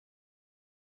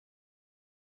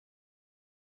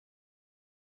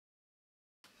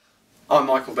I'm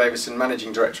Michael Davison,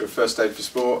 Managing Director of First Aid for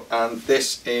Sport, and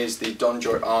this is the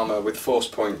Donjoy Armor with Force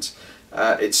Point.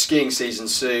 It's skiing season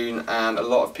soon, and a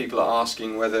lot of people are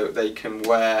asking whether they can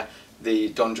wear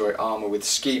the Donjoy Armor with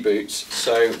ski boots,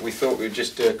 so we thought we'd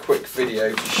just do a quick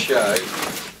video to show.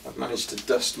 I've managed to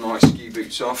dust my ski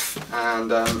boots off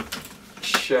and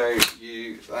show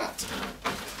you that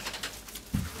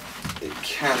it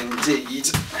can indeed.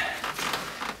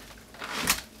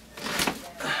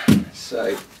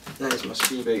 So there's my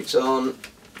ski boots on,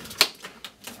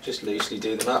 just loosely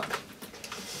do them up.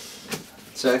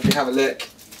 So if you have a look,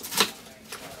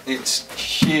 it's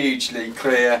hugely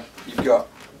clear. You've got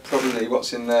probably,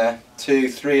 what's in there,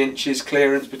 2-3 inches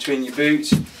clearance between your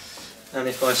boots. And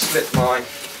if I slip my,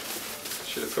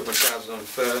 should have put my trousers on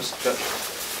first, but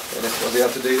I don't know if I'll be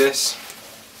able to do this.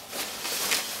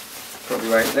 Probably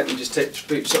won't. Let me just take the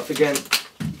boots off again,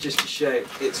 just to show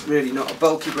it's really not a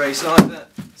bulky brace either.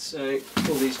 So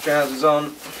pull these trousers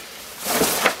on.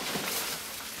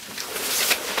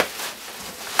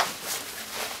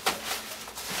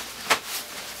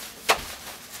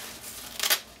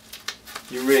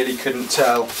 You really couldn't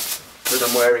tell that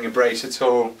I'm wearing a brace at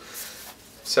all.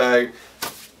 So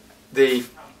the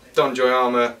Donjoy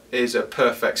Armor is a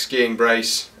perfect skiing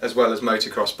brace as well as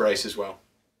motocross brace as well.